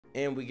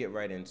And we get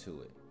right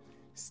into it.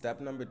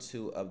 Step number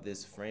 2 of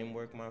this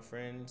framework, my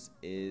friends,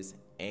 is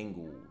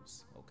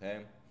angles.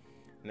 Okay?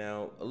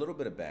 Now, a little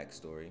bit of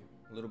backstory,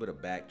 a little bit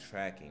of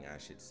backtracking, I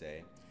should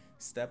say.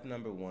 Step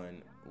number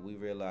 1, we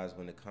realize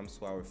when it comes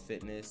to our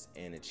fitness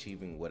and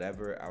achieving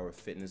whatever our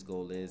fitness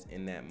goal is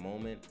in that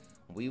moment,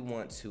 we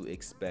want to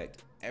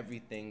expect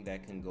everything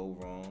that can go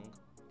wrong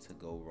to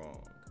go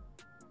wrong.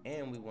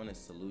 And we want a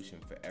solution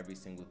for every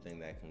single thing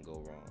that can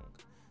go wrong.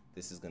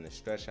 This is going to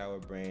stretch our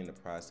brain, the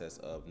process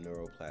of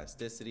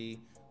neuroplasticity.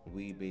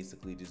 We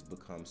basically just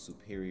become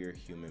superior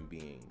human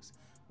beings.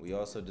 We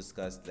also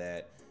discussed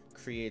that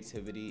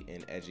creativity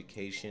and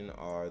education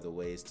are the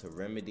ways to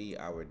remedy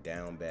our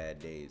down bad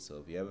days. So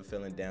if you're ever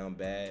feeling down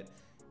bad,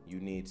 you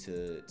need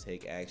to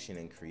take action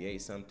and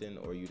create something,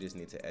 or you just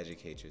need to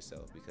educate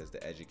yourself, because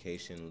the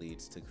education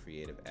leads to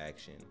creative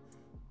action,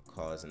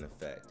 cause and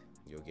effect.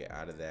 You'll get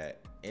out of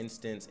that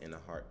instance in a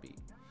heartbeat.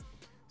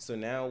 So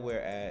now we're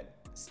at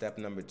step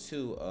number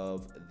 2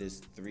 of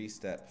this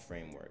 3-step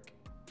framework,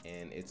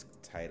 and it's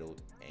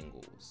titled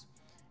angles.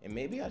 And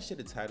maybe I should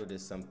have titled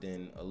this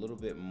something a little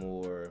bit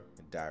more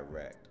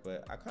direct,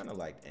 but I kind of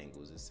liked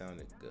angles. It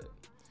sounded good.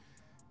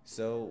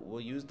 So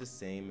we'll use the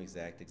same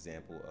exact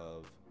example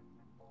of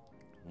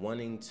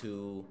wanting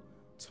to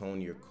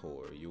tone your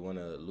core. You want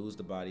to lose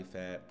the body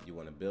fat, you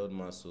want to build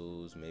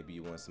muscles, maybe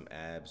you want some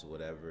abs,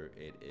 whatever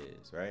it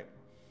is, right?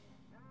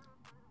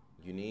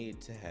 You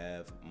need to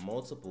have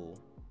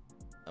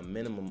a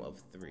minimum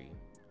of 3.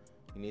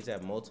 You need to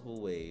have multiple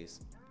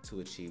ways to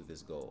achieve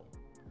this goal.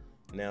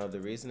 Now, the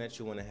reason that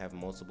you want to have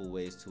multiple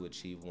ways to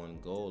achieve one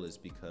goal is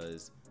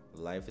because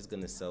life is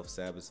going to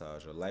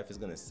self-sabotage, or life is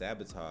going to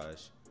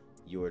sabotage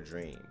your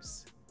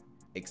dreams.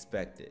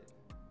 Expect it.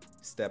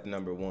 Step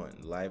number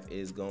 1, life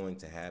is going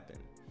to happen.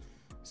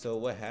 So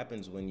what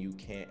happens when you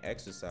can't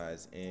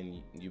exercise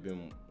and you've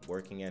been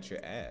working at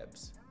your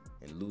abs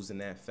and losing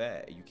that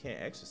fat? You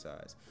can't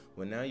exercise.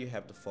 Well, now you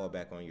have to fall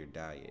back on your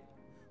diet.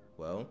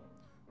 Well,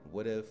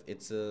 what if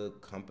it's a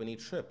company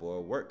trip or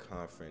a work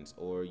conference,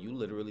 or you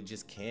literally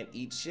just can't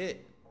eat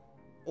shit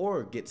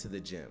or get to the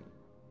gym?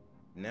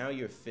 Now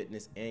your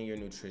fitness and your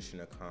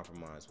nutrition are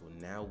compromised. Well,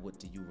 now what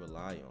do you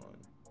rely on?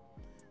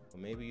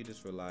 Well, maybe you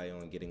just rely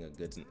on getting a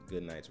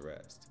good night's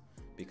rest,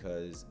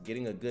 because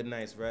getting a good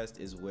night's rest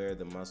is where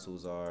the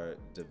muscles are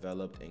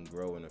developed and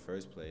grow in the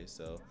first place.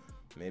 So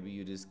maybe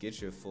you just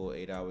get your full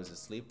 8 hours of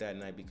sleep that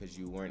night because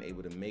you weren't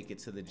able to make it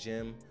to the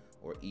gym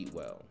or eat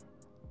well.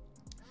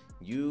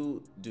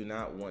 You do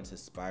not want to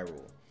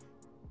spiral.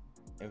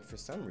 And for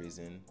some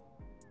reason,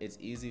 it's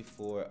easy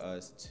for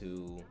us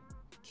to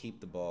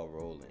keep the ball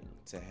rolling,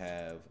 to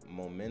have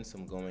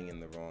momentum going in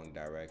the wrong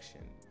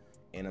direction.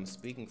 And I'm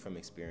speaking from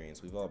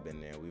experience. We've all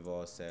been there. We've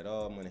all said,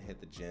 oh, I'm gonna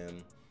hit the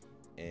gym,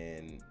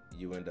 and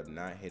you end up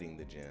not hitting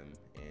the gym,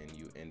 and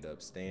you end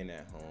up staying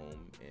at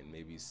home and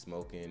maybe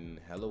smoking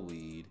hella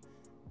weed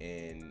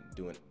and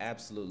doing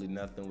absolutely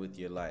nothing with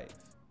your life.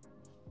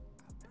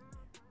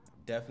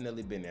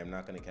 Definitely been there. I'm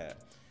not gonna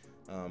cap.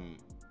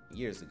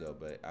 Years ago,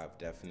 but I've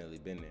definitely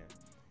been there.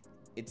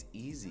 It's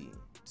easy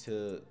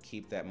to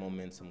keep that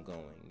momentum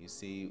going. You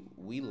see,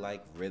 we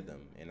like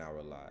rhythm in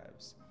our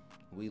lives.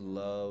 We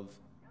love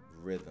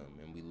rhythm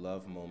and we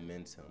love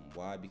momentum.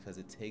 Why? Because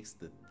it takes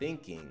the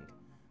thinking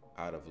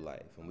out of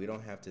life, and we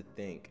don't have to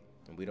think,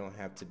 and we don't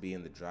have to be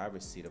in the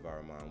driver's seat of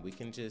our mind. We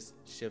can just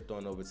shift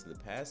on over to the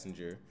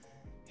passenger,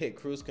 hit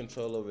cruise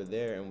control over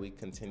there, and we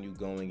continue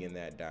going in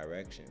that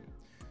direction.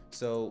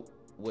 So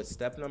what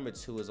step number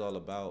 2 is all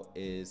about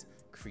is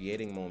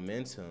creating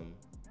momentum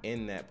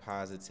in that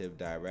positive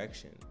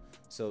direction.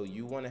 So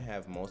you want to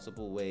have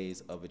multiple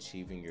ways of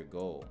achieving your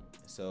goal.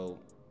 So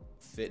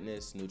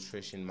fitness,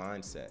 nutrition,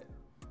 mindset,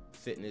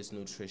 fitness,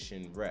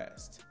 nutrition,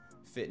 rest,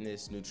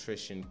 fitness,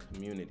 nutrition,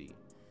 community.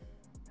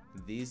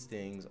 These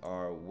things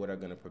are what are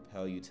going to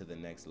propel you to the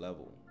next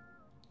level.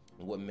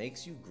 What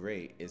makes you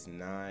great is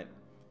not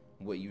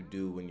what you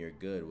do when you're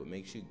good. What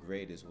makes you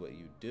great is what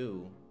you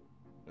do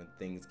when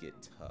things get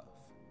tough.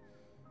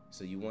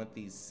 So you want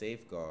these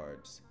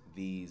safeguards,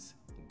 these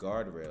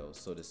guardrails,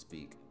 so to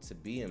speak, to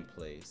be in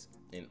place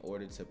in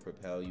order to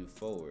propel you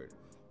forward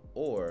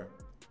or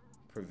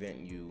prevent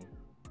you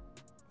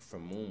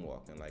from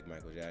moonwalking like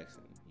Michael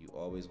Jackson. You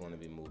always want to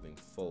be moving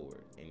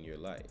forward in your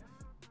life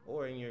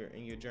or in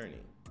your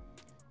journey.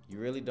 You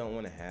really don't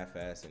want to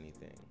half-ass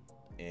anything.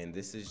 And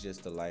this is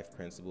just a life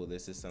principle.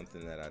 This is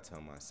something that I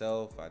tell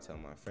myself, I tell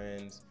my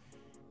friends.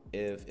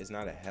 If it's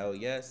not a hell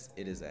yes,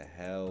 it is a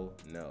hell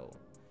no.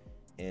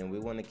 And we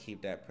want to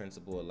keep that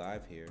principle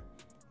alive here.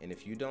 And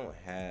if you don't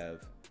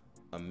have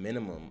a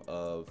minimum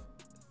of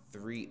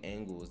 3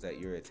 angles that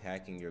you're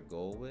attacking your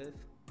goal with,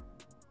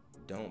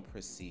 don't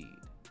proceed.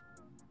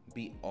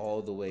 Be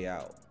all the way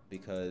out,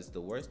 because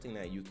the worst thing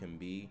that you can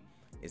be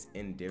is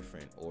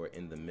indifferent or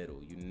in the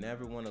middle. You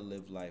never want to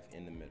live life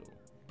in the middle,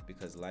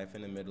 because life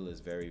in the middle is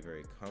very,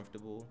 very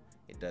comfortable.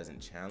 It doesn't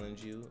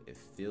challenge you. It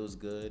feels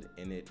good,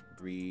 and it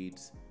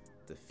breeds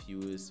the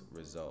fewest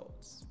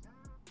results.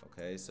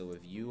 Okay, so if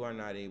you are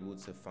not able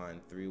to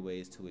find 3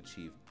 ways to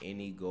achieve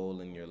any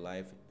goal in your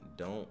life,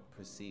 don't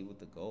proceed with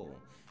the goal.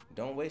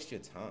 Don't waste your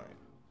time.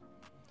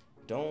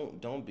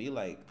 Don't be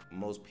like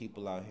most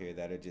people out here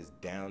that are just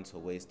down to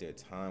waste their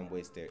time,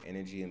 waste their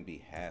energy, and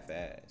be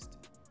half-assed.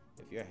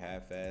 If you're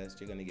half-assed,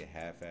 you're gonna get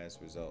half-assed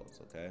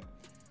results, okay?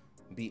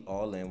 Be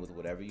all in with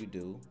whatever you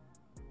do.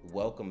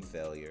 Welcome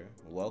failure.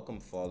 Welcome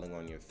falling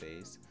on your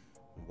face.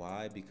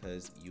 Why?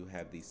 Because you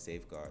have these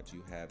safeguards.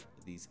 You have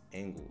these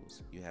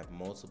angles. You have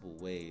multiple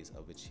ways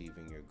of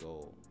achieving your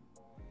goal.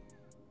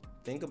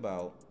 Think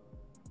about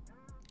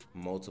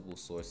multiple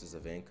sources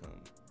of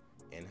income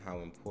and how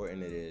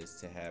important it is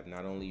to have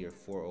not only your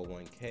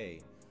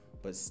 401k,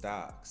 but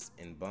stocks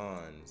and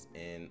bonds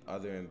and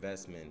other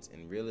investments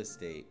and real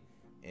estate.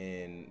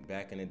 And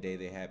back in the day,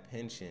 they had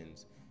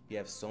pensions. You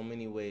have so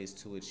many ways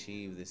to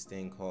achieve this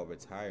thing called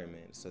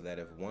retirement, so that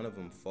if one of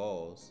them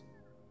falls,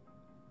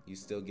 you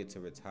still get to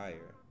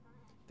retire.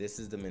 This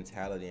is the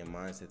mentality and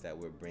mindset that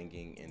we're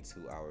bringing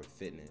into our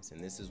fitness. And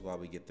this is why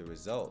we get the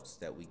results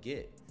that we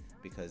get,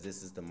 because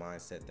this is the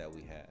mindset that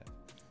we have.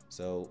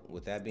 So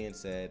with that being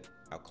said,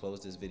 I'll close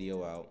this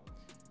video out.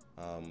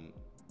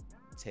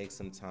 Take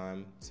some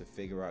time to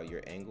figure out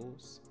your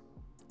angles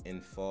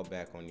and fall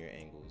back on your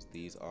angles.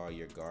 These are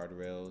your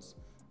guardrails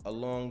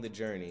along the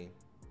journey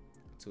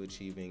to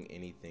achieving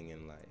anything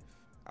in life.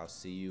 I'll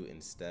see you in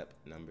step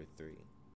number 3.